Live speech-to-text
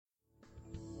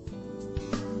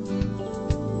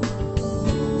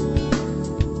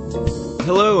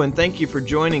Hello, and thank you for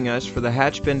joining us for the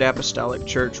Hatchbend Apostolic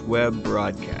Church web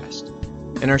broadcast.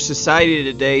 In our society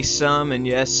today, some, and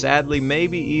yes, sadly,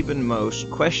 maybe even most,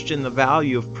 question the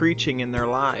value of preaching in their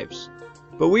lives.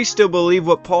 But we still believe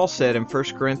what Paul said in 1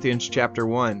 Corinthians chapter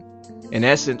 1. In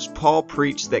essence, Paul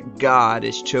preached that God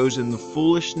has chosen the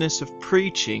foolishness of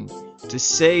preaching to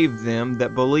save them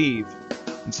that believe.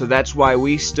 And so that's why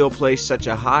we still place such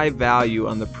a high value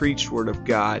on the preached word of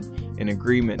God in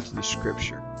agreement to the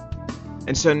Scripture.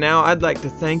 And so now I'd like to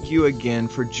thank you again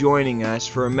for joining us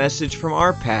for a message from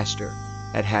our pastor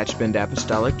at Hatchbend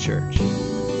Apostolic Church.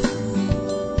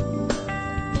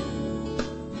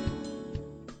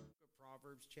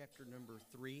 Proverbs chapter number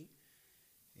 3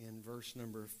 and verse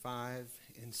number 5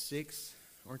 and 6.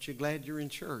 Aren't you glad you're in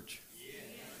church?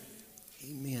 Yes.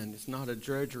 Amen. It's not a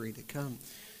drudgery to come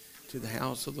to the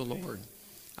house of the Lord.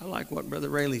 I like what Brother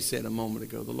Rayleigh said a moment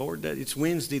ago. The Lord does. It's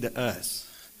Wednesday to us.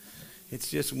 It's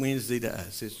just Wednesday to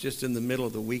us. It's just in the middle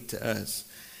of the week to us.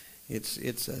 It's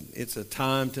a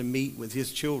time to meet with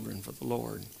His children for the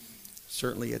Lord.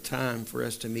 Certainly a time for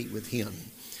us to meet with Him.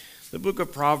 The book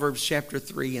of Proverbs chapter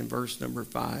 3 and verse number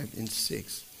 5 and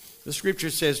 6. The scripture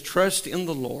says, "Trust in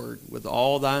the Lord with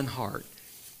all thine heart,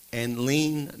 and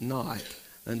lean not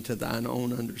unto thine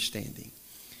own understanding.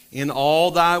 In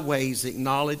all thy ways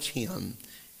acknowledge Him,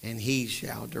 and He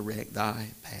shall direct thy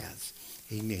paths."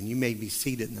 Amen. You may be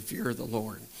seated in the fear of the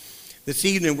Lord. This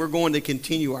evening we're going to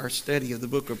continue our study of the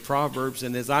book of Proverbs.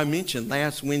 And as I mentioned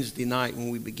last Wednesday night when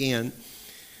we began,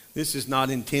 this is not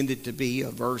intended to be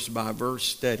a verse-by-verse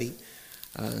study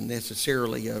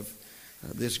necessarily of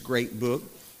this great book.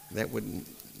 That would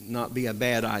not be a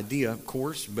bad idea, of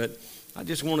course. But I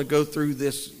just want to go through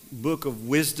this book of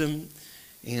wisdom.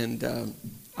 And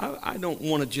I don't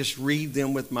want to just read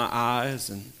them with my eyes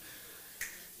and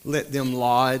let them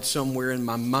lodge somewhere in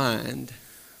my mind,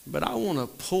 but I want to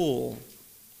pull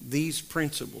these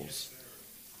principles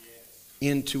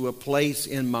into a place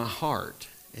in my heart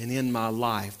and in my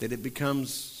life that it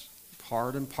becomes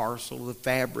part and parcel of the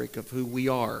fabric of who we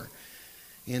are.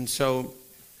 And so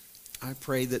I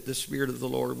pray that the Spirit of the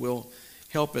Lord will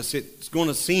help us. It's going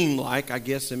to seem like, I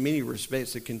guess in many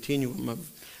respects, a continuum of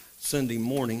Sunday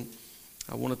morning.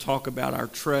 I want to talk about our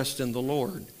trust in the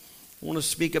Lord. I want to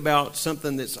speak about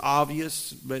something that's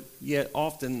obvious, but yet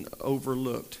often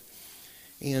overlooked.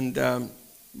 And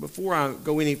before I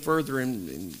go any further,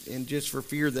 and just for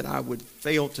fear that I would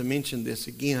fail to mention this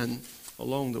again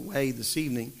along the way this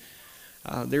evening,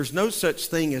 there's no such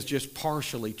thing as just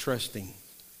partially trusting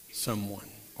someone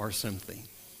or something.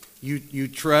 You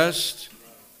trust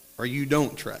or you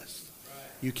don't trust.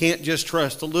 You can't just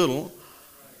trust a little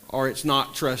or it's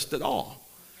not trust at all.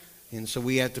 And so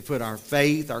we have to put our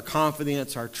faith, our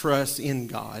confidence, our trust in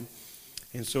God.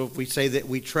 And so if we say that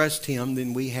we trust Him,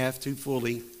 then we have to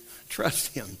fully trust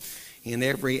Him in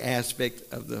every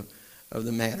aspect of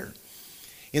the matter.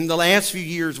 In the last few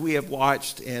years, we have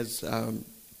watched as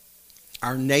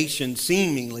our nation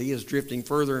seemingly is drifting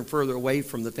further and further away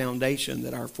from the foundation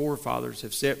that our forefathers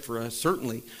have set for us,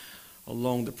 certainly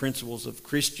along the principles of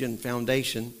Christian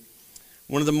foundation.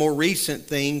 One of the more recent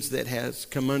things that has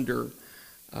come under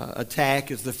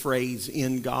attack is the phrase,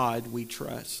 "In God we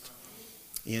trust."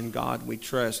 In God we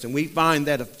trust. And we find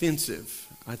that offensive.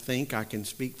 I think I can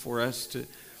speak for us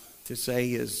to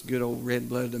say, as good old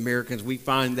red-blooded Americans, we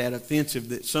find that offensive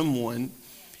that someone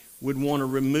would want to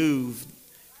remove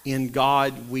 "In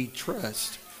God we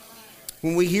trust."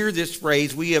 When we hear this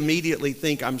phrase, we immediately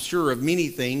think, I'm sure, of many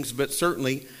things, but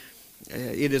certainly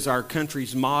it is our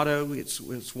country's motto. It's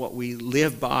what we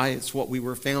live by. It's what we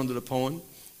were founded upon.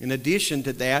 In addition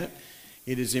to that,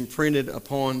 it is imprinted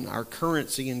upon our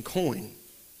currency and coin.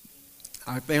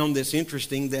 I found this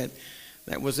interesting that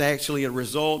was actually a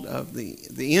result of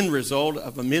the end result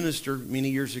of a minister many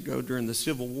years ago during the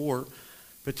Civil War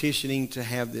petitioning to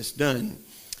have this done.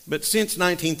 But since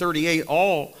 1938,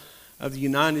 all of the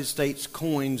United States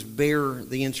coins bear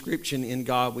the inscription, "In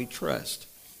God we trust."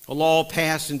 A law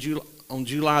passed on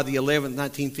July the 11th,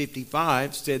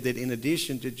 1955, said that in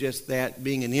addition to just that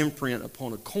being an imprint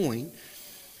upon a coin,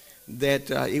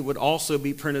 that it would also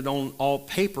be printed on all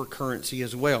paper currency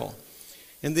as well.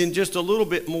 And then just a little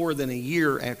bit more than a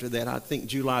year after that, I think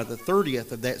July the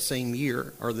 30th of that same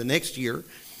year, or the next year,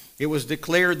 it was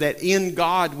declared that "In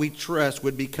God we trust"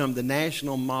 would become the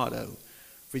national motto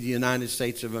for the United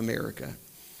States of America.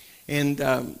 And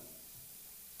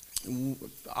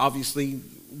obviously,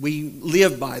 we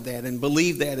live by that and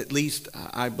believe that, at least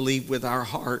I believe with our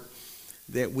heart,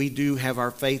 that we do have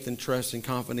our faith and trust and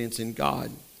confidence in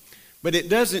God. But it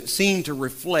doesn't seem to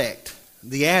reflect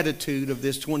the attitude of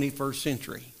this 21st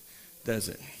century, does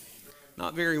it?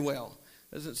 Not very well.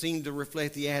 Doesn't seem to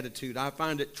reflect the attitude. I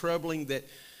find it troubling that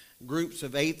groups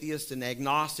of atheists and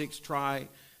agnostics try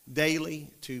daily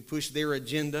to push their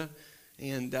agenda,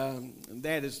 and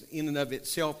that is in and of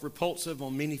itself repulsive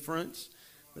on many fronts.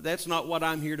 But that's not what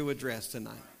I'm here to address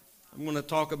tonight. I'm going to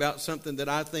talk about something that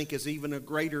I think is even a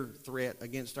greater threat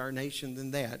against our nation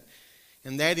than that,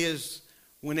 and that is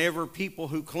whenever people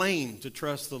who claim to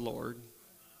trust the Lord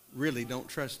really don't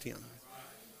trust Him.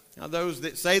 Now, those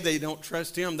that say they don't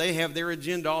trust Him, they have their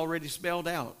agenda already spelled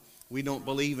out. We don't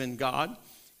believe in God,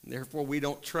 and therefore we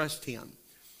don't trust Him.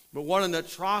 But what an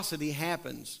atrocity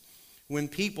happens when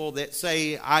people that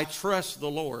say, I trust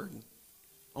the Lord,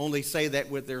 only say that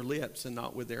with their lips and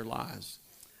not with their lives.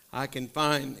 I can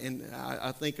find, and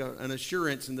I think, an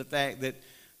assurance in the fact that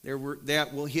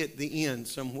that will hit the end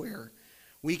somewhere.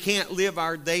 We can't live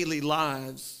our daily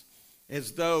lives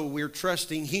as though we're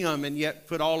trusting Him and yet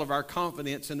put all of our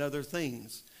confidence in other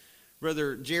things.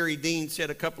 Brother Jerry Dean said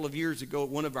a couple of years ago at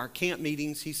one of our camp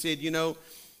meetings, he said,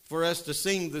 for us to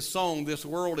sing the song, "This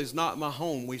world is not my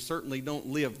home," we certainly don't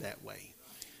live that way.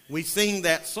 We sing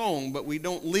that song, but we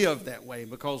don't live that way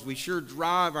because we sure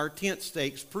drive our tent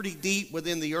stakes pretty deep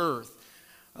within the earth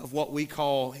of what we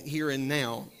call here and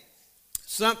now.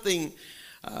 Something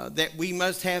that we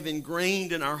must have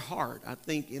ingrained in our heart, I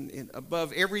think,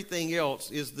 above everything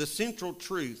else, is the central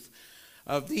truth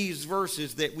of these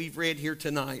verses that we've read here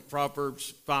tonight,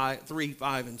 Proverbs 3,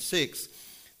 5, and 6.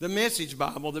 The Message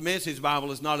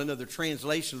Bible is not another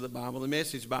translation of the Bible. The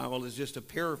Message Bible is just a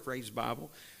paraphrased Bible.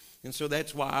 And so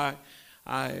that's why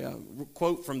I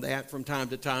quote from that from time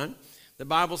to time. The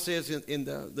Bible says, in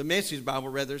the Message Bible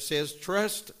rather, says,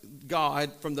 trust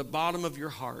God from the bottom of your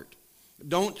heart.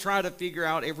 Don't try to figure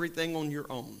out everything on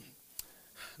your own.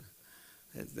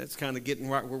 That's kind of getting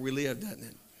right where we live, doesn't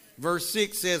it? Verse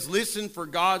 6 says, listen for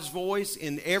God's voice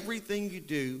in everything you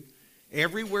do,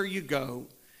 everywhere you go.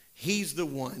 He's the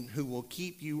one who will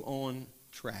keep you on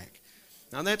track.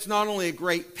 Now, that's not only a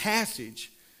great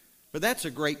passage, but that's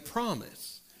a great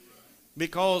promise.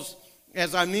 Because,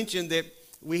 as I mentioned, that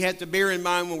we had to bear in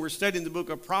mind when we're studying the book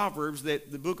of Proverbs,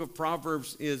 that the book of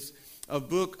Proverbs is a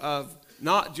book of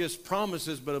not just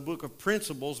promises, but a book of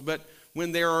principles. But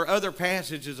when there are other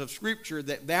passages of Scripture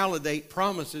that validate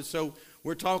promises, so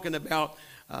we're talking about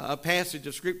a passage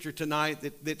of Scripture tonight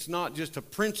that's not just a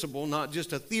principle, not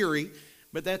just a theory,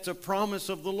 but that's a promise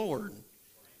of the Lord.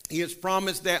 He has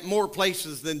promised that more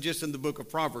places than just in the book of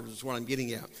Proverbs is what I'm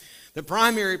getting at. The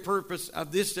primary purpose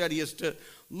of this study is to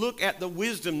look at the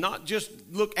wisdom, not just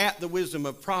look at the wisdom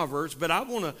of Proverbs, but I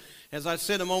want to, as I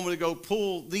said a moment ago,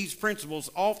 pull these principles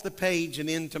off the page and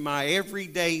into my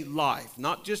everyday life.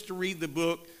 Not just to read the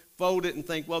book, fold it and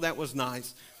think, well, that was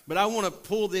nice. But I want to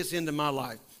pull this into my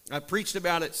life. I preached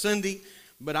about it Sunday,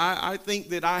 but I think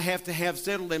that I have to have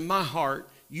settled in my heart,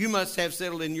 you must have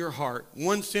settled in your heart,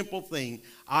 one simple thing: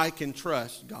 I can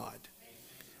trust God.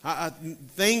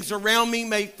 Things around me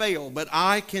may fail, but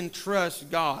I can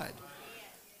trust God.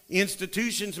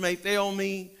 Institutions may fail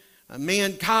me,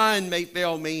 mankind may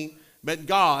fail me, but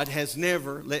God has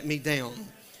never let me down.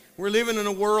 We're living in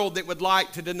a world that would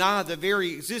like to deny the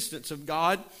very existence of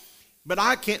God, but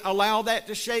I can't allow that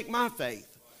to shake my faith.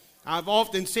 I've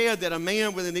often said that a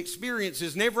man with an experience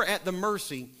is never at the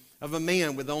mercy of a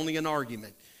man with only an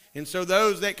argument. And so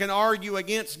those that can argue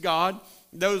against God,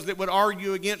 those that would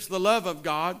argue against the love of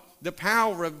God, the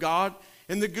power of God,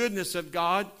 and the goodness of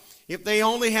God, if they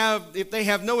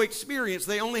have no experience,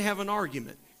 they only have an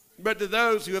argument. But to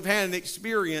those who have had an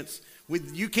experience,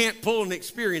 you can't pull an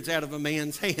experience out of a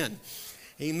man's hand.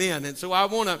 Amen. And so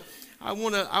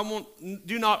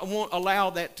do not allow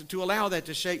that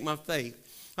to shake my faith.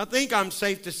 I think I'm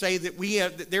safe to say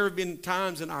that there have been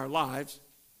times in our lives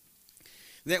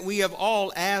that we have all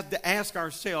had to ask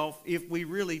ourselves if we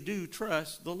really do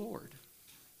trust the Lord.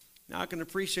 Now, I can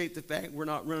appreciate the fact we're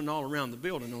not running all around the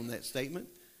building on that statement,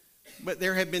 but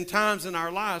there have been times in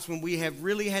our lives when we have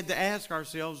really had to ask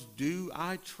ourselves, do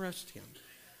I trust Him?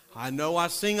 I know I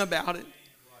sing about it.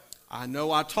 I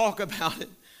know I talk about it.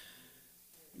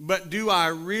 But do I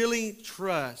really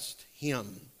trust Him?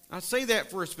 I say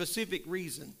that for a specific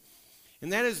reason,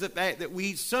 and that is the fact that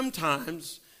we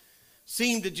sometimes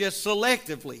seem to just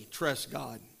selectively trust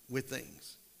God with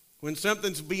things. When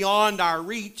something's beyond our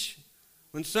reach,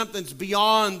 when something's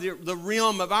beyond the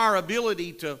realm of our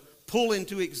ability to pull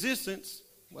into existence,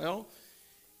 well,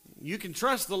 you can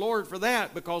trust the Lord for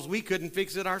that because we couldn't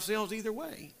fix it ourselves either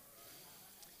way.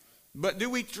 But do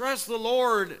we trust the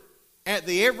Lord at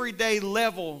the everyday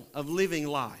level of living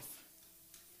life?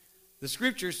 The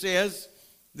Scripture says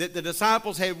that the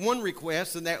disciples had one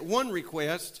request, and that one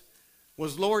request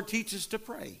was, Lord, teach us to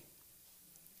pray.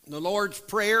 The Lord's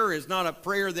Prayer is not a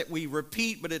prayer that we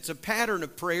repeat, but it's a pattern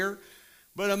of prayer.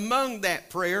 But among that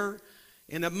prayer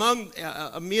and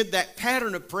amid that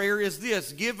pattern of prayer is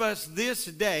this: give us this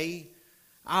day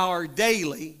our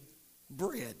daily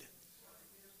bread.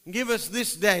 Give us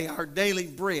this day our daily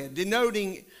bread,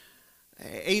 denoting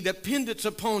a dependence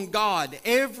upon God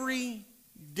every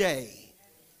day.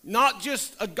 Not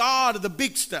just a God of the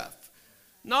big stuff,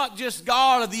 not just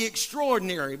God of the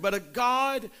extraordinary, but a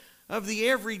God of the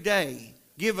everyday.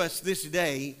 Give us this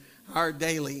day our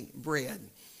daily bread.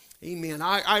 Amen.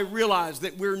 I realize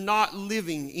that we're not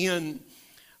living in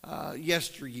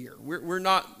yesteryear. We're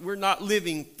not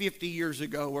living 50 years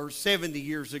ago or 70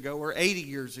 years ago or 80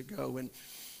 years ago.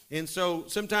 And so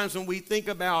sometimes when we think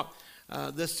about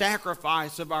the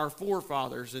sacrifice of our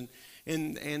forefathers,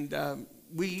 and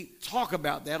we talk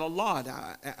about that a lot.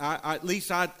 At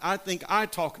least I think I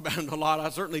talk about it a lot. I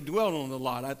certainly dwell on it a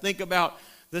lot. I think about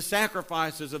the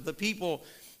sacrifices of the people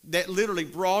that literally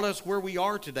brought us where we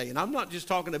are today. And I'm not just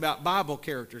talking about Bible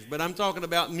characters, but I'm talking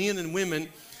about men and women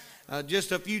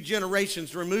just a few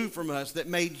generations removed from us that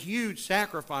made huge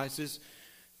sacrifices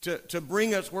to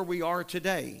bring us where we are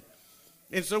today.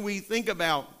 And so we think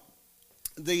about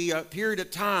the period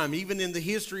of time, even in the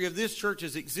history of this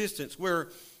church's existence, where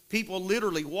people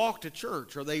literally walked to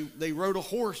church, or they rode a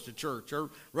horse to church, or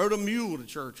rode a mule to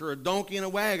church, or a donkey in a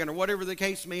wagon, or whatever the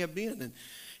case may have been.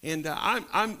 And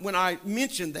when I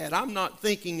mention that, I'm not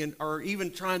thinking or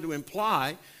even trying to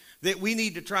imply that we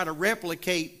need to try to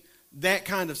replicate that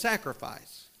kind of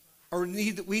sacrifice, or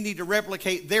we need to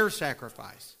replicate their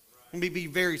sacrifice. Let me be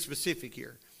very specific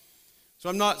here. So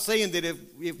I'm not saying that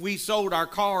if we sold our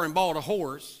car and bought a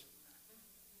horse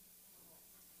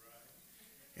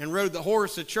and rode the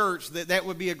horse to church, that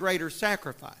would be a greater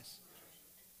sacrifice.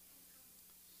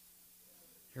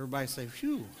 Everybody say,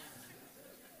 phew.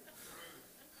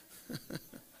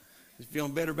 You're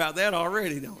feeling better about that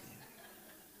already, don't you?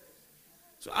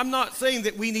 So I'm not saying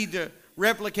that we need to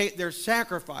replicate their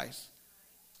sacrifice,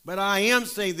 but I am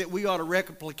saying that we ought to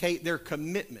replicate their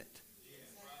commitment.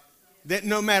 That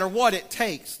no matter what it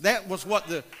takes, that was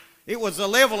it was a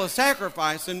level of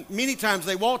sacrifice. And many times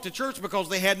they walked to church because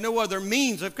they had no other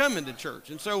means of coming to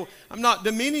church. And so I'm not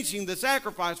diminishing the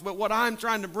sacrifice, but what I'm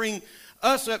trying to bring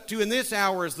us up to in this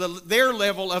hour is their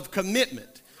level of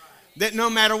commitment. That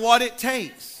no matter what it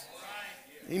takes.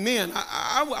 Amen.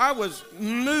 I was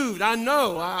moved. I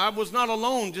know I was not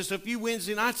alone. Just a few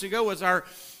Wednesday nights ago as our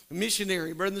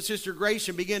missionary, Brother and Sister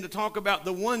Gratian, began to talk about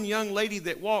the one young lady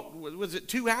that walked, was it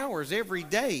 2 hours every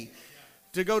day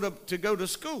to go to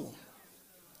school.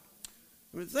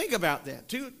 Think about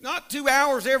that. Not 2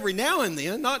 hours every now and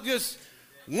then, not just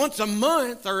once a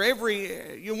month or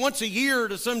once a year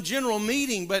to some general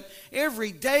meeting, but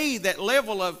every day, that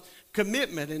level of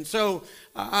commitment. And so,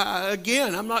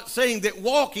 again, I'm not saying that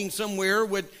walking somewhere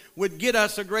would get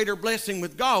us a greater blessing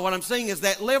with God. What I'm saying is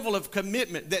that level of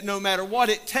commitment, that no matter what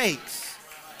it takes,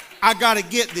 I got to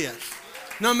get this.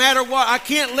 No matter what, I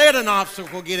can't let an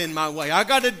obstacle get in my way. I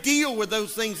got to deal with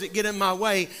those things that get in my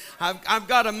way. I've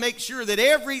got to make sure that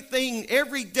everything,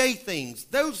 everyday things,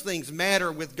 those things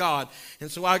matter with God. And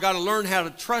so I got to learn how to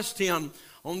trust Him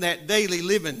on that daily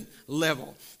living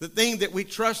level. The thing that we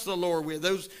trust the Lord with,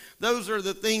 those are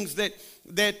the things that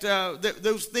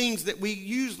those things that we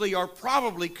usually or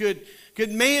probably could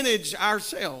manage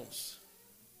ourselves.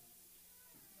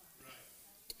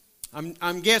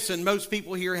 I'm guessing most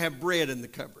people here have bread in the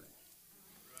cupboard.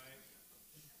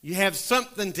 You have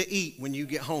something to eat when you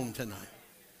get home tonight.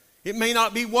 It may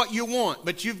not be what you want,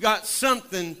 but you've got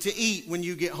something to eat when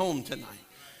you get home tonight.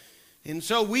 And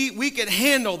so we could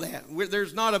handle that.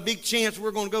 There's not a big chance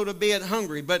we're going to go to bed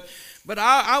hungry. But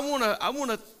I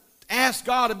want to ask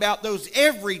God about those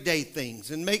everyday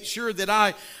things and make sure that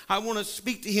I want to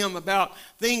speak to Him about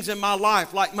things in my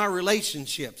life, like my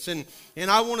relationships. And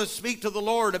I want to speak to the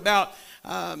Lord about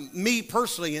me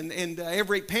personally and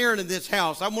every parent in this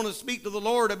house. I want to speak to the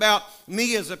Lord about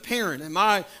me as a parent. Am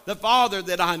I the father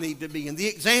that I need to be and the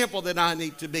example that I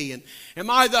need to be? And am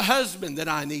I the husband that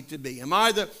I need to be? Am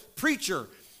I the preacher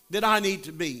that I need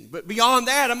to be? But beyond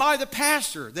that, am I the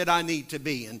pastor that I need to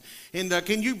be? And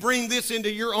can you bring this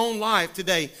into your own life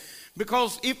today?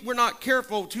 Because if we're not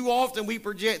careful, too often we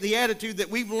project the attitude that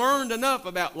we've learned enough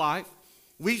about life.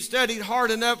 We've studied hard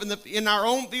enough in our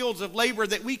own fields of labor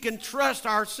that we can trust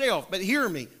ourselves. But hear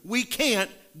me, we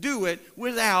can't do it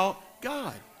without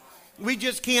God. We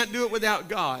just can't do it without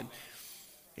God.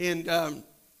 And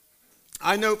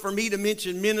I know for me to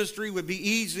mention ministry would be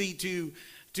easy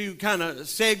to kind of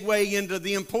segue into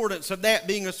the importance of that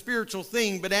being a spiritual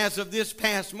thing. But as of this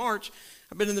past March,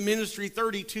 I've been in the ministry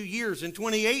 32 years, and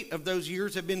 28 of those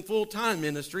years have been full-time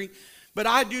ministry. But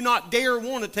I do not dare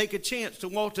want to take a chance to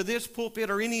walk to this pulpit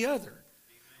or any other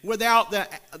without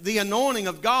the anointing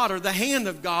of God or the hand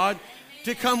of God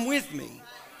to come with me.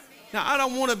 Now, I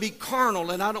don't want to be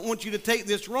carnal, and I don't want you to take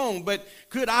this wrong, but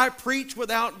could I preach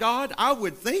without God? I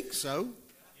would think so.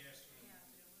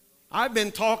 I've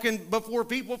been talking before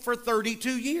people for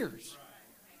 32 years.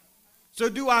 So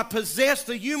do I possess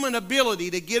the human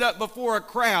ability to get up before a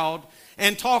crowd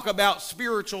and talk about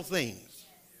spiritual things?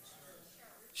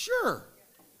 Sure.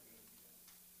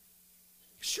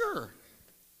 Sure.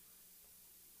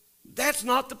 That's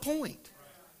not the point.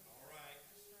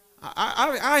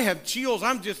 I have chills.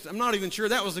 I'm not even sure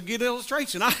that was a good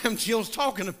illustration. I have chills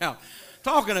talking about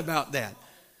that.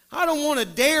 I don't want to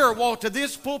dare walk to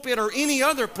this pulpit or any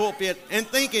other pulpit and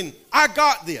thinking, I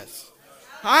got this.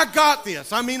 I got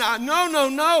this. I mean, no.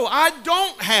 I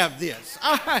don't have this.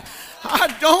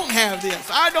 I don't have this.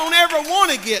 I don't ever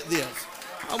want to get this.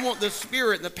 I want the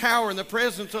Spirit and the power and the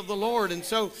presence of the Lord. And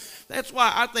so that's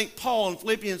why I think Paul in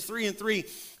Philippians 3:3,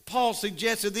 Paul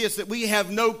suggested this, that we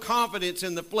have no confidence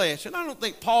in the flesh. And I don't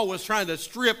think Paul was trying to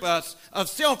strip us of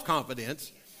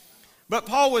self-confidence. But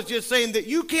Paul was just saying that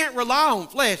you can't rely on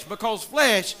flesh, because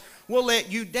flesh will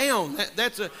let you down.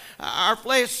 Our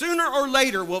flesh sooner or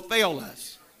later will fail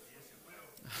us.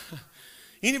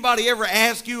 Anybody ever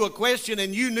ask you a question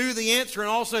and you knew the answer and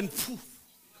all of a sudden, poof.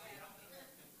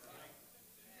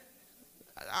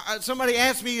 Somebody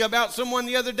asked me about someone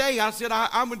the other day. I said,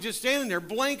 I was just standing there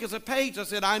blank as a page. I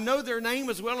said, I know their name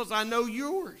as well as I know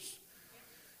yours.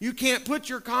 You can't put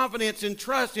your confidence and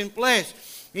trust in flesh.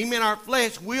 Amen. Our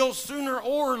flesh will sooner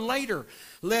or later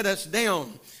let us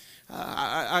down.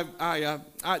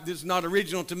 This is not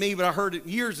original to me, but I heard it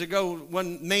years ago.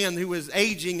 One man who was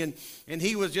aging, and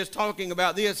he was just talking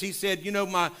about this. He said,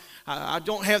 I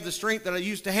don't have the strength that I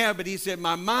used to have, but he said,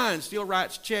 my mind still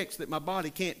writes checks that my body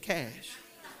can't cash.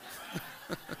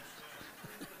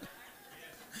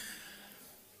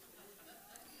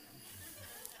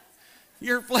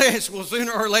 Your flesh will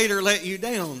sooner or later let you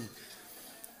down.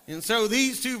 And so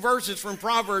these two verses from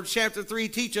Proverbs chapter 3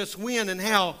 teach us when and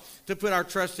how to put our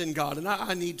trust in God. And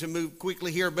I need to move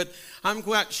quickly here, but I'm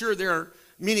quite sure there are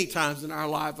many times in our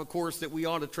life, of course, that we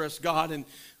ought to trust God. And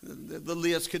the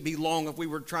list could be long if we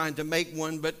were trying to make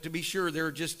one. But to be sure, there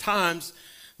are just times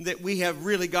that we have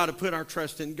really got to put our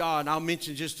trust in God. I'll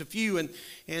mention just a few,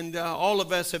 and all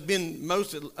of us have been,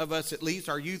 most of us at least,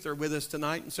 our youth are with us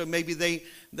tonight, and so maybe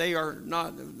they are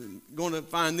not going to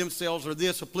find themselves or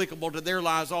this applicable to their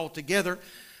lives altogether,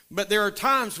 but there are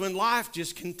times when life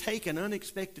just can take an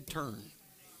unexpected turn.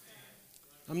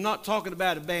 I'm not talking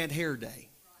about a bad hair day.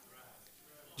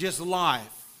 Just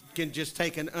life can just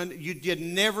take you did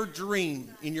never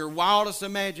dream in your wildest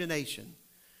imagination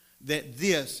that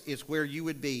this is where you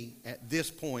would be at this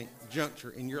point,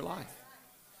 juncture in your life.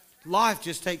 Life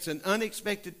just takes an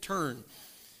unexpected turn.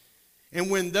 And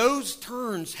when those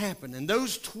turns happen and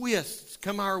those twists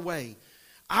come our way,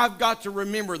 I've got to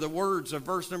remember the words of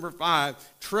verse number 5,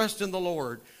 trust in the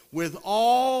Lord with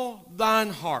all thine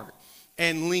heart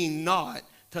and lean not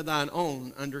to thine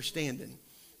own understanding.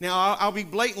 Now, I'll be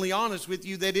blatantly honest with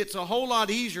you that it's a whole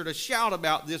lot easier to shout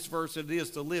about this verse than it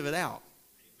is to live it out.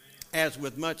 As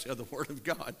with much of the Word of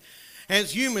God.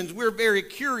 As humans, we're very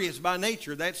curious by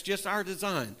nature. That's just our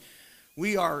design.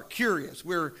 We are curious.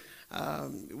 That's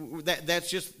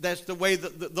the way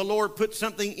that the Lord put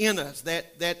something in us,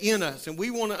 that in us. And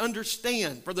we want to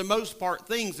understand, for the most part,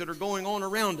 things that are going on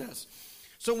around us.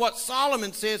 So what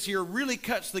Solomon says here really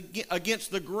cuts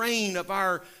against the grain of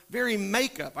our very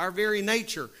makeup, our very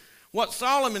nature. What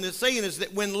Solomon is saying is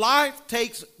that when life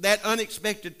takes that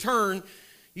unexpected turn,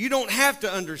 you don't have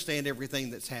to understand everything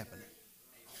that's happening.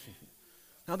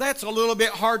 Now that's a little bit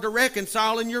hard to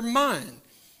reconcile in your mind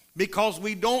because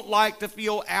we don't like to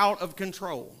feel out of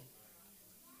control.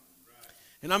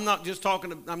 And I'm not just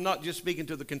speaking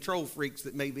to the control freaks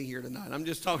that may be here tonight. I'm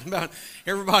just talking about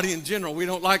everybody in general. We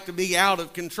don't like to be out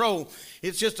of control.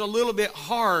 It's just a little bit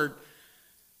hard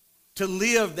to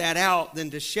live that out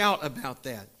than to shout about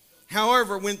that.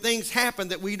 However, when things happen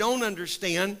that we don't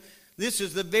understand, this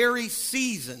is the very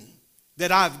season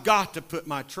that I've got to put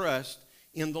my trust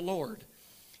in the Lord.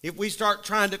 If we start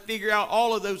trying to figure out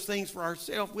all of those things for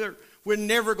ourselves, we're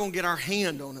never going to get our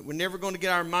hand on it. We're never going to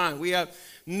get our mind. We have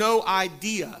no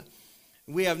idea.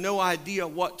 We have no idea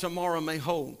what tomorrow may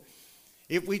hold.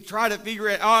 If we try to figure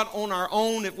it out on our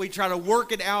own, if we try to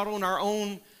work it out on our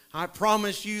own, I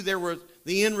promise you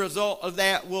the end result of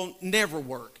that will never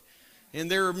work. And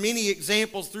there are many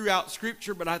examples throughout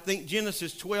Scripture, but I think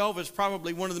Genesis 12 is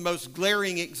probably one of the most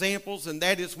glaring examples, and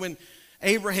that is when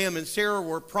Abraham and Sarah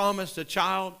were promised a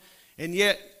child, and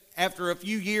yet after a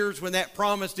few years when that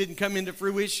promise didn't come into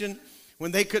fruition,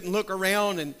 when they couldn't look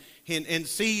around and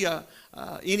see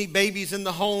any babies in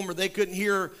the home, or they couldn't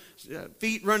hear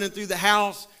feet running through the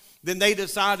house, then they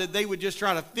decided they would just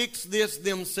try to fix this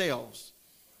themselves.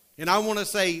 And I want to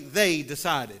say they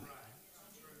decided.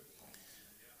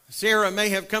 Sarah may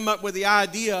have come up with the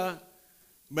idea,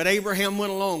 but Abraham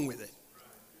went along with it.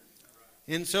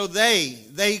 And so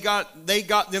they got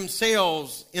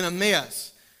themselves in a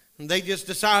mess. And they just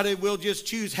decided, we'll just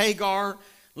choose Hagar,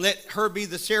 let her be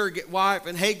the surrogate wife.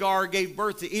 And Hagar gave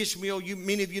birth to Ishmael.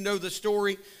 Many of you know the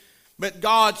story. But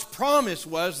God's promise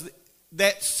was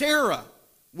that Sarah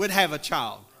would have a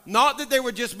child. Not that there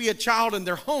would just be a child in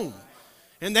their home.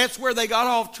 And that's where they got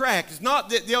off track. It's not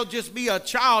that there'll just be a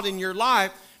child in your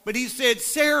life, but he said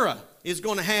Sarah is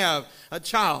going to have a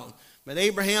child. But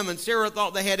Abraham and Sarah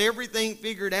thought they had everything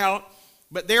figured out,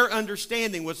 but their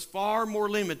understanding was far more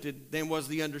limited than was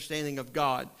the understanding of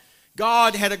God.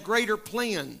 God had a greater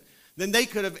plan than they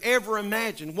could have ever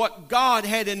imagined. What God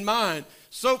had in mind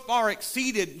so far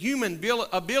exceeded human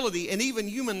ability and even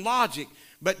human logic,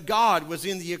 but God was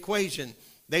in the equation.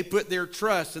 They put their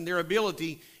trust and their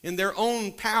ability in their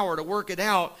own power to work it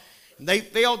out. They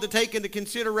failed to take into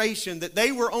consideration that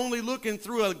they were only looking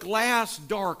through a glass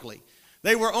darkly.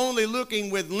 They were only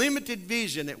looking with limited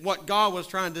vision at what God was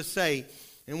trying to say.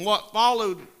 And what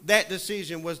followed that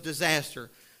decision was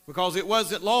disaster. Because it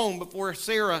wasn't long before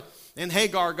Sarah and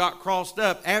Hagar got crossed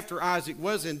up after Isaac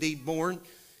was indeed born.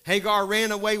 Hagar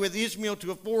ran away with Ishmael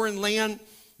to a foreign land.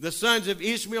 The sons of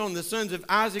Ishmael and the sons of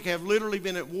Isaac have literally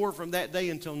been at war from that day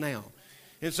until now.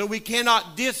 And so we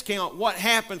cannot discount what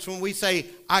happens when we say,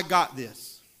 I got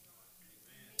this.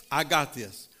 I got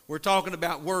this. We're talking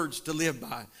about words to live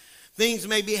by. Things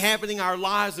may be happening in our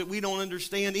lives that we don't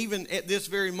understand even at this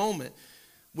very moment.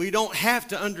 We don't have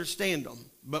to understand them,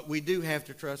 but we do have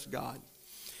to trust God.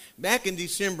 Back in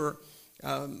December,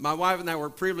 my wife and I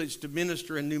were privileged to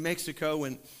minister in New Mexico,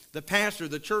 and the pastor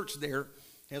of the church there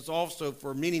has also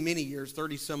for many, many years,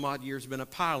 30 some odd years, been a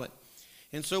pilot.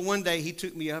 And so one day he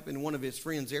took me up in one of his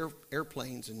friend's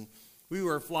airplanes, and we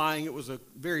were flying. It was a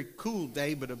very cool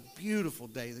day, but a beautiful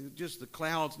day. Just the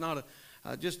clouds, not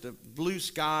just a blue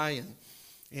sky.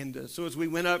 And so as we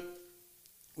went up,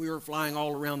 we were flying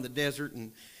all around the desert,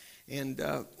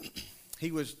 and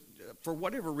he was, for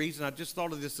whatever reason, I just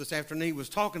thought of this afternoon, he was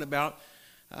talking about,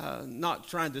 not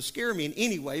trying to scare me in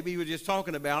any way, but he was just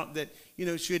talking about that,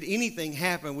 should anything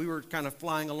happen, we were kind of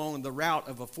flying along the route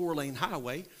of a 4-lane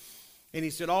highway. And he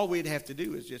said, all we'd have to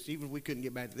do is just, even if we couldn't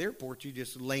get back to the airport, you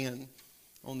just land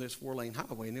on this 4-lane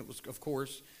highway. And it was, of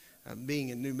course, being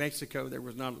in New Mexico, there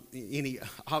was not any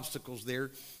obstacles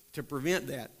there to prevent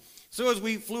that. So as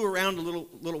we flew around a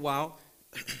little while,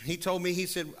 he told me, he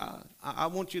said, I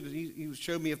want you to, he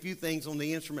showed me a few things on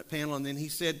the instrument panel, and then he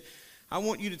said, I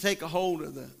want you to take a hold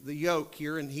of the yoke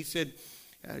here. And he said,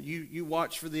 you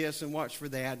watch for this and watch for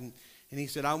that. And he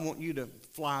said, I want you to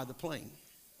fly the plane.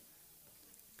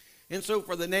 And so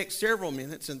for the next several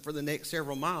minutes and for the next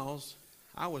several miles,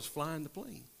 I was flying the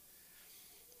plane.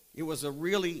 It was a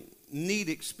really neat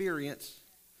experience.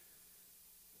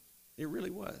 It really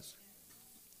was.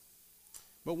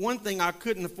 But one thing I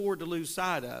couldn't afford to lose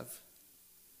sight of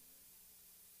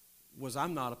was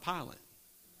I'm not a pilot.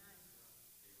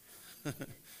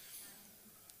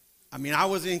 I mean, I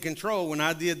was in control. When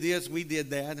I did this, we did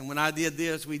that. And when I did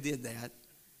this, we did that.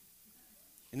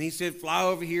 And he said, fly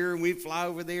over here, and we'd fly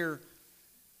over there.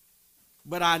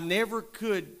 But I never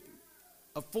could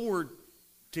afford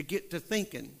to get to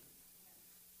thinking,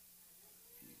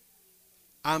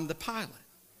 I'm the pilot.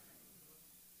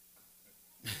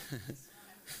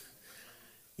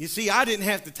 You see, I didn't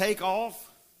have to take off.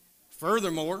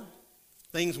 Furthermore,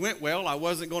 things went well. I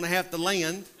wasn't going to have to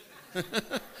land.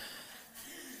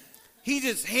 He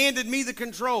just handed me the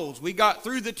controls. We got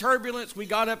through the turbulence. We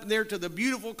got up there to the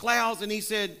beautiful clouds, and he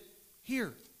said,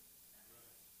 here.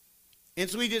 And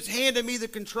so he just handed me the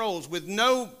controls with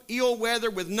no ill weather,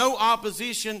 with no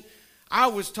opposition. I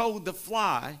was told to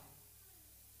fly.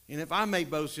 And if I may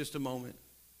boast just a moment,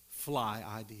 fly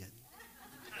I did.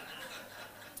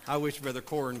 I wish Brother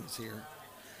Corin was here.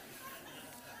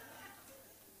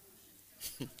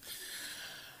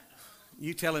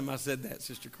 You tell him I said that,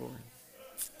 Sister Corin.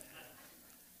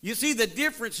 You see, the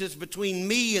differences between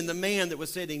me and the man that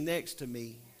was sitting next to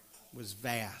me was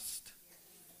vast.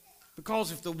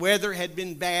 Because if the weather had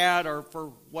been bad or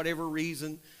for whatever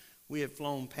reason we had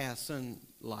flown past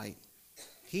sunlight,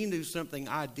 he knew something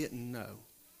I didn't know.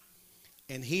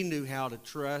 And he knew how to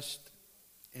trust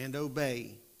and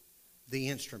obey the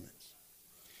instruments.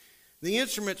 The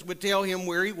instruments would tell him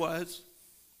where he was,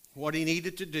 what he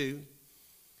needed to do.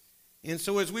 And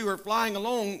so as we were flying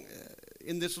along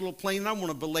in this little plane, and I want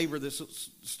to belabor this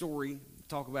story,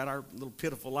 talk about our little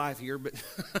pitiful life here, but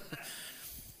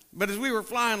but as we were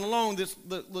flying along,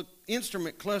 the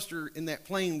instrument cluster in that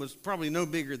plane was probably no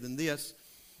bigger than this.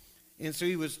 And so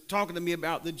he was talking to me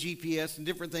about the GPS and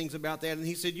different things about that. And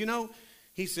he said,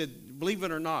 he said, believe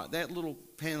it or not, that little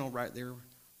panel right there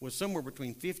was somewhere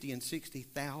between $50,000 and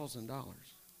 $60,000.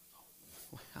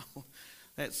 Wow,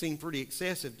 that seemed pretty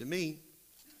excessive to me.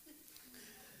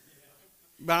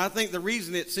 But I think the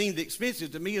reason it seemed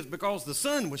expensive to me is because the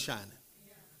sun was shining.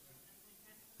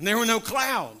 And there were no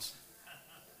clouds. I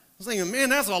was thinking, man,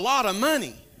 that's a lot of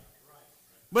money.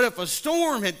 But if a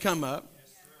storm had come up,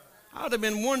 I would have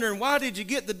been wondering, why did you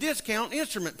get the discount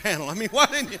instrument panel? I mean,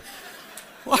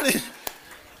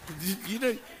 you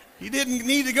didn't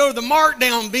need to go to the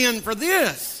markdown bin for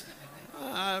this,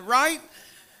 right?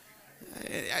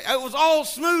 It was all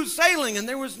smooth sailing, and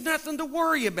there was nothing to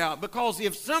worry about, because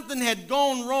if something had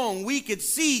gone wrong, we could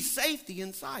see safety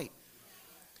in sight.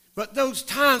 But those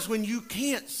times when you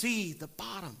can't see the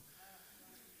bottom,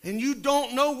 and you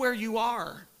don't know where you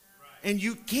are, and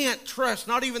you can't trust,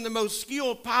 not even the most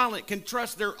skilled pilot can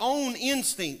trust their own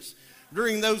instincts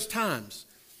during those times.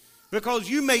 Because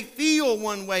you may feel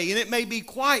one way, and it may be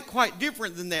quite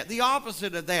different than that, the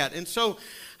opposite of that. And so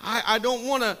I don't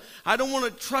want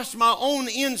to trust my own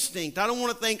instinct. I don't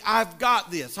want to think I've got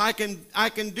this. I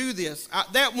can do this.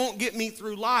 That won't get me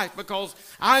through life, because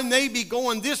I may be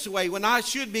going this way when I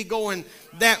should be going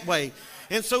that way.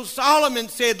 And so Solomon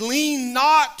said, lean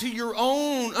not to your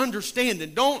own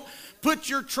understanding. Don't put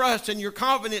your trust and your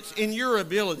confidence in your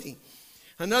ability.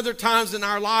 And other times in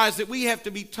our lives that we have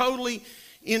to be totally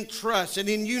in trust and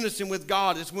in unison with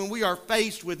God is when we are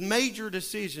faced with major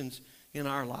decisions in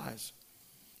our lives.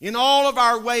 In all of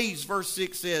our ways, verse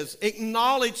 6 says,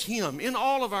 acknowledge him. In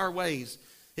all of our ways,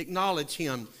 acknowledge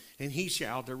him, and he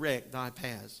shall direct thy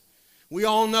paths. We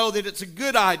all know that it's a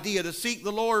good idea to seek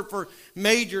the Lord for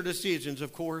major decisions,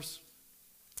 of course.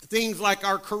 Things like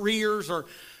our careers, or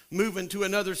moving to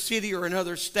another city or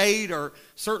another state, or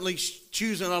certainly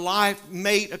choosing a life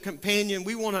mate, a companion.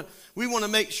 We want to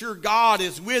make sure God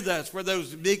is with us for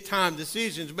those big time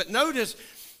decisions. But notice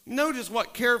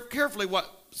carefully what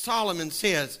Solomon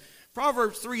says.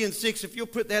 Proverbs 3 and 6, if you'll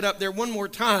put that up there one more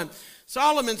time.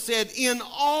 Solomon said, in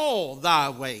all thy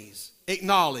ways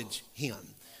acknowledge him.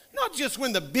 Not just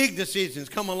when the big decisions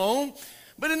come along,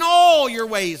 but in all your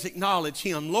ways acknowledge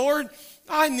him. Lord,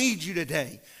 I need you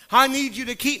today. I need you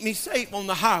to keep me safe on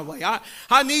the highway.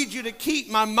 I need you to keep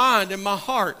my mind and my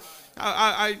heart.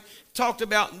 I talked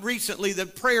about recently the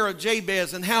prayer of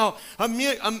Jabez, and how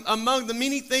among the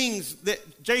many things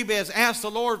that Jabez asked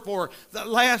the Lord for, the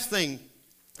last thing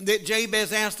that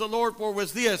Jabez asked the Lord for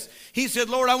was this. He said,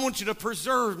 Lord, I want you to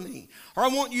preserve me, or I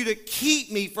want you to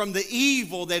keep me from the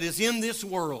evil that is in this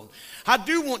world. I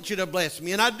do want you to bless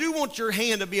me, and I do want your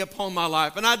hand to be upon my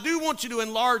life, and I do want you to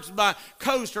enlarge my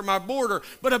coast or my border.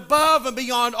 But above and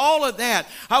beyond all of that,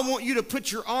 I want you to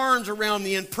put your arms around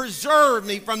me and preserve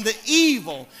me from the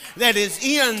evil that is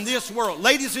in this world.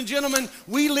 Ladies and gentlemen,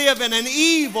 we live in an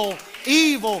evil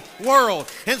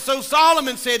world. And so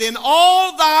Solomon said, in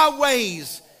all thy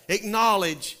ways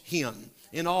acknowledge him.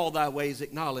 In all thy ways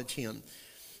acknowledge him.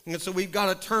 And so we've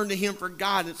got to turn to him for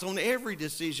guidance on every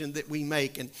decision that we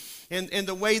make. And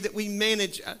the way that we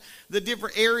manage the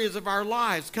different areas of our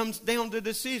lives comes down to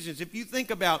decisions. If you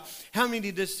think about how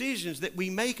many decisions that we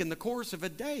make in the course of a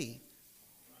day,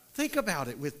 think about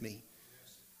it with me.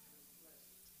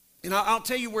 And I'll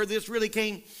tell you where this really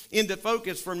came into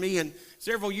focus for me. And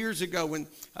several years ago, when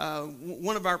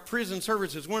one of our prison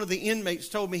services, one of the inmates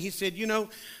told me, he said, in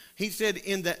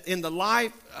the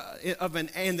life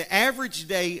in the average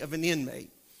day of an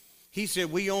inmate, he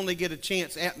said, we only get a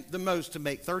chance at the most to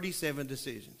make 37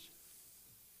 decisions.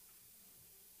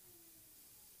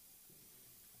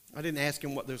 I didn't ask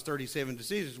him what those 37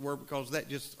 decisions were, because that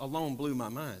just alone blew my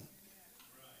mind.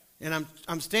 And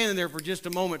I'm standing there for just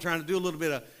a moment trying to do a little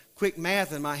bit of quick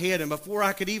math in my head, and before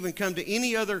I could even come to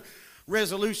any other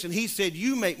resolution, he said,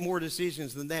 you make more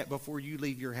decisions than that before you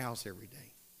leave your house every day.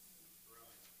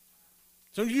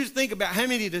 So you just think about how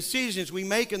many decisions we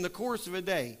make in the course of a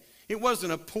day. It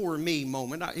wasn't a poor me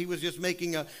moment. He was just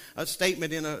making a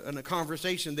statement in a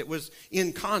conversation that was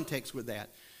in context with that.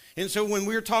 And so when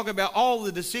we're talking about all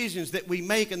the decisions that we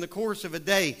make in the course of a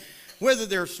day, whether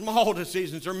they're small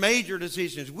decisions or major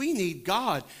decisions, we need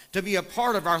God to be a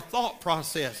part of our thought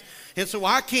process. And so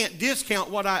I can't discount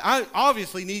what I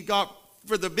obviously need God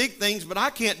for the big things, but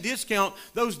I can't discount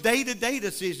those day-to-day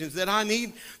decisions that I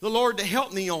need the Lord to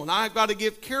help me on. I've got to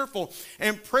give careful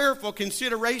and prayerful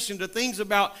consideration to things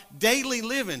about daily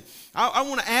living. I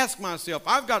want to ask myself,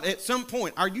 I've got at some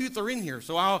point, our youth are in here,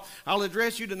 so I'll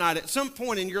address you tonight. At some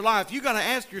point in your life, you've got to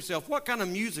ask yourself, what kind of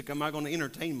music am I going to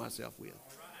entertain myself with?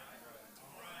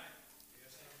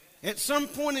 At some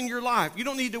point in your life, you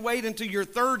don't need to wait until you're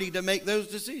 30 to make those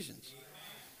decisions.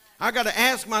 I got to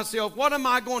ask myself, what am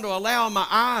I going to allow my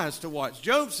eyes to watch?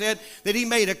 Job said that he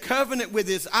made a covenant with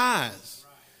his eyes.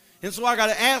 And so I got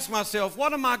to ask myself,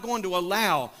 what am I going to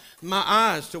allow my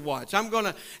eyes to watch? I'm going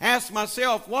to ask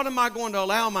myself, what am I going to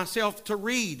allow myself to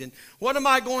read? And what am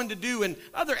I going to do in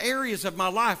other areas of my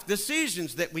life?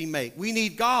 Decisions that we make. We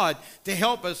need God to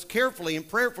help us carefully and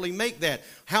prayerfully make that.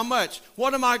 How much?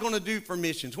 What am I going to do for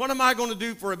missions? What am I going to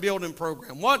do for a building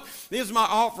program? What is my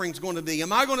offerings going to be?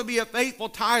 Am I going to be a faithful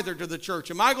tither to the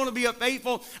church? Am I going to be a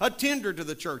faithful attender to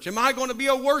the church? Am I going to be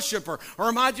a worshiper? Or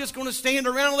am I just going to stand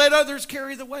around and let others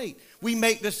carry the weight? We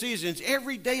make decisions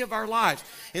every day of our lives.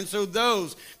 And so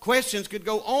those questions could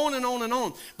go on and on and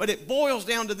on. But it boils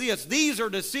down to this. These are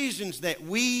decisions that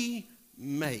we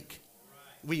make.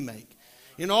 We make.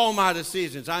 In all my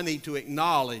decisions, I need to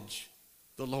acknowledge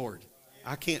the Lord.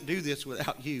 I can't do this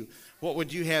without you. What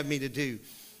would you have me to do?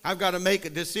 I've got to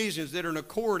make decisions that are in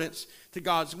accordance to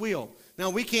God's will.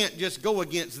 Now, we can't just go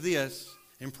against this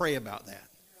and pray about that.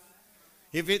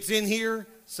 If it's in here,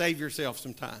 save yourself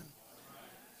some time.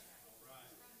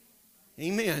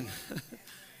 Amen.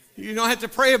 You don't have to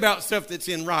pray about stuff that's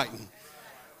in writing.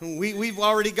 We've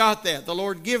already got that. The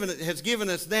Lord has given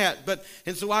us that.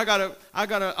 And so I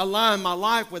gotta align my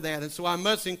life with that. And so I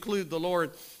must include the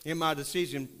Lord in my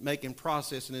decision making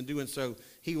process. And in doing so,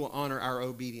 He will honor our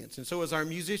obedience. And so as our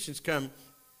musicians come,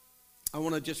 I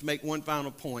want to just make one final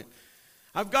point.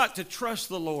 I've got to trust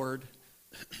the Lord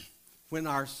when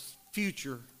our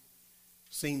future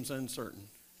seems uncertain.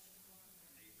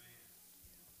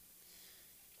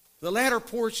 The latter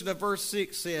portion of verse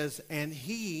 6 says, and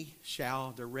He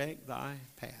shall direct thy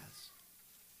paths.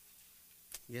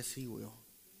 Yes, He will.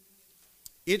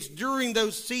 It's during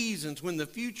those seasons when the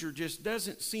future just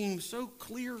doesn't seem so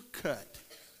clear-cut.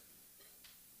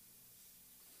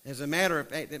 As a matter of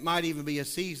fact, it might even be a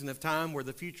season of time where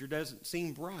the future doesn't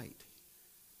seem bright.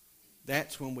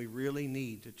 That's when we really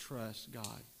need to trust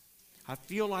God. I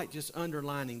feel like just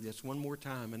underlining this one more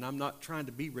time, and I'm not trying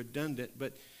to be redundant,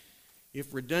 but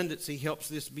if redundancy helps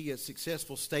this be a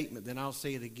successful statement, then I'll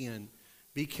say it again.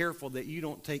 Be careful that you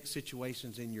don't take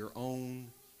situations in your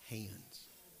own hands.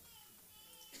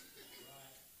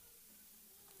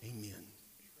 Amen.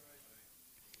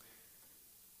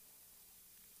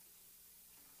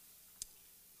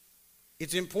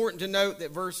 It's important to note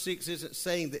that verse 6 isn't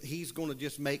saying that He's going to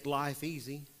just make life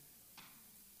easy.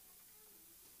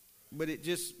 But it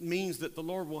just means that the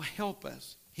Lord will help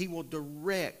us. He will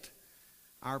direct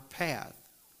our path.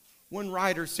 One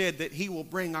writer said that He will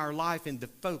bring our life into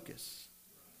focus.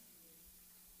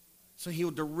 So He will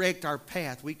direct our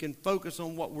path. We can focus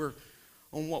on what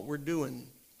we're doing.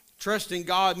 Trusting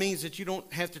God means that you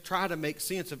don't have to try to make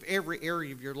sense of every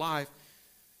area of your life.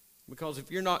 Because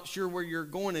if you're not sure where you're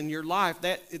going in your life,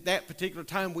 at that particular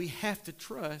time, we have to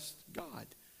trust God.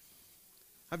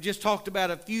 I've just talked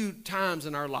about a few times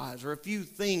in our lives, or a few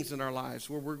things in our lives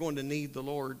where we're going to need the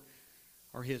Lord,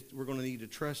 or we're going to need to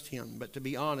trust Him. But to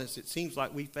be honest, it seems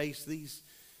like we face these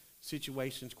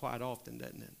situations quite often,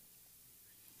 doesn't it?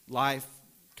 Life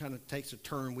kind of takes a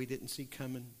turn we didn't see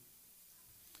coming.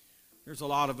 There's a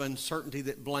lot of uncertainty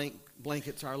that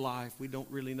blankets our life. We don't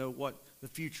really know what the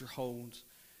future holds.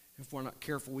 If we're not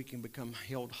careful, we can become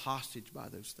held hostage by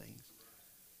those things.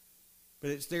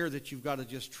 But it's there that you've got to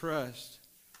just trust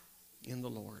in the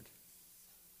Lord.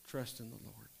 Trust in the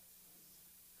Lord.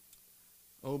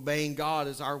 Obeying God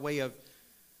is our way of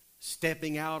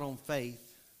stepping out on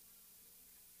faith.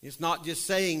 It's not just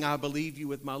saying, I believe you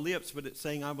with my lips, but it's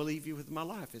saying, I believe you with my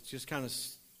life. It's just kind of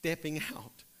stepping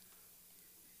out.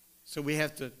 So we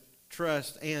have to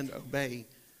trust and obey.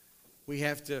 We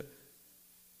have to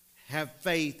have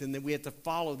faith, and then we have to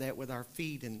follow that with our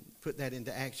feet and put that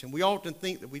into action. We often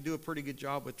think that we do a pretty good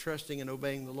job with trusting and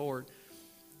obeying the Lord,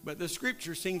 but the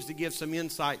Scripture seems to give some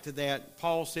insight to that.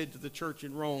 Paul said to the church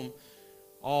in Rome,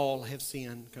 all have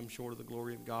sinned, come short of the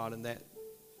glory of God, and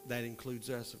that includes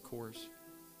us, of course.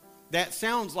 That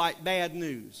sounds like bad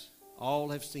news. All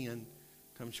have sinned,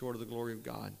 come short of the glory of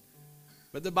God.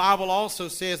 But the Bible also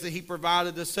says that He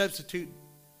provided a substitute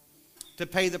to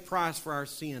pay the price for our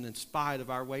sin in spite of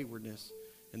our waywardness.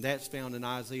 And that's found in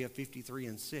Isaiah 53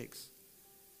 and 6.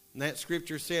 And that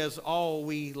scripture says, all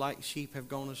we like sheep have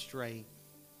gone astray.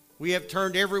 We have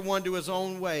turned everyone to his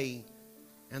own way,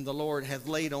 and the Lord hath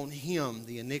laid on him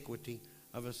the iniquity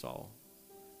of us all.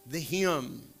 The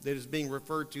him that is being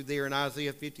referred to there in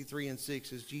Isaiah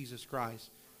 53:6 is Jesus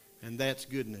Christ, and that's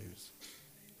good news.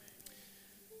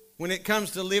 When it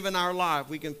comes to living our life,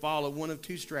 we can follow one of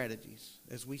two strategies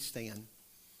as we stand.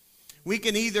 We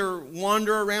can either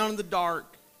wander around in the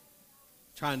dark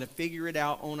trying to figure it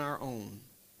out on our own,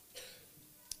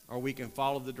 or we can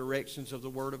follow the directions of the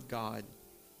Word of God.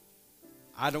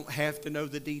 I don't have to know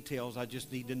the details. I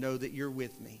just need to know that you're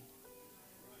with me.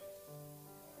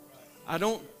 I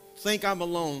don't think I'm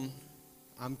alone.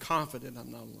 I'm confident I'm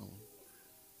not alone.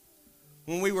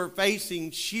 When we were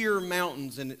facing sheer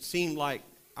mountains and it seemed like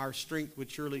our strength would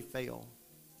surely fail,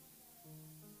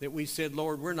 that we said,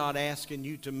 Lord, we're not asking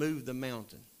you to move the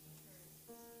mountain.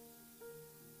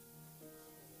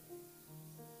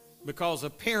 Because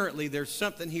apparently there's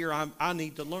something here I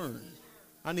need to learn.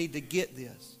 I need to get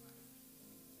this.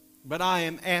 But I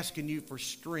am asking you for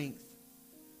strength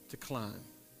to climb.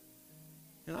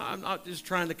 And I'm not just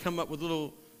trying to come up with a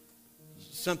little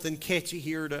something catchy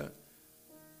here to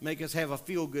make us have a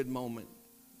feel-good moment.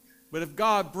 But if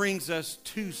God brings us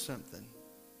to something,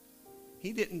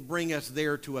 He didn't bring us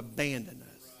there to abandon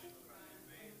us.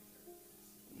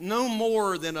 No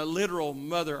more than a literal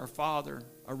mother or father,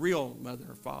 a real mother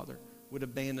or father, would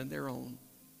abandon their own.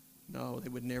 No, they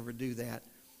would never do that.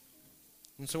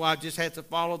 And so I just had to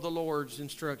follow the Lord's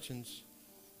instructions.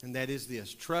 And that is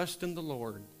this: trust in the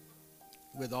Lord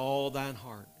with all thine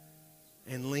heart,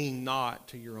 and lean not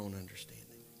to your own understanding.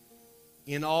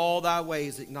 In all thy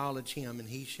ways acknowledge Him, and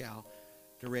He shall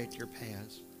direct your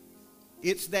paths.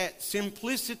 It's that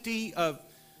simplicity of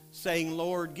saying,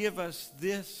 Lord, give us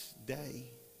this day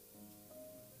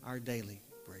our daily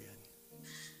bread.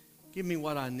 Give me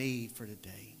what I need for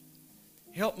today.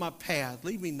 Help my path.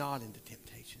 Lead me not into temptation.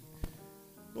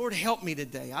 Lord, help me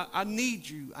today. I need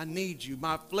you. I need you.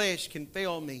 My flesh can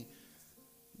fail me.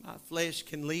 My flesh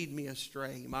can lead me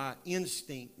astray. My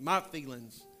instinct, my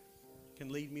feelings can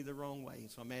lead me the wrong way.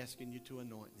 So I'm asking you to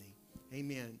anoint me.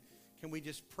 Amen. Can we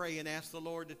just pray and ask the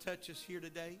Lord to touch us here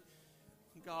today?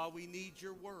 God, we need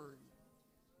your word.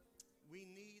 We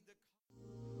need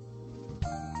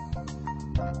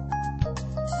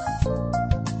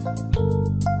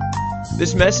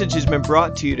This message has been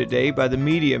brought to you today by the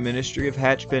media ministry of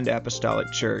Hatchbend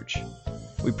Apostolic Church.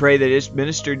 We pray that it's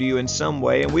ministered to you in some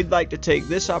way, and we'd like to take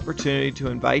this opportunity to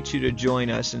invite you to join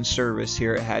us in service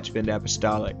here at Hatchbend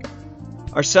Apostolic.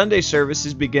 Our Sunday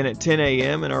services begin at 10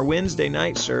 a.m. and our Wednesday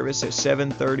night service at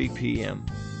 7:30 p.m.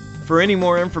 For any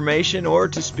more information or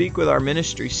to speak with our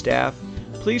ministry staff,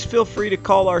 please feel free to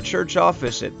call our church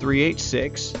office at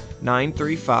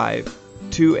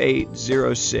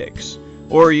 386-935-2806,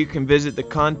 or you can visit the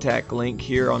contact link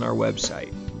here on our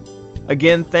website.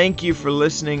 Again, thank you for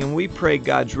listening, and we pray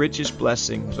God's richest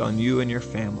blessings on you and your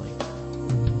family.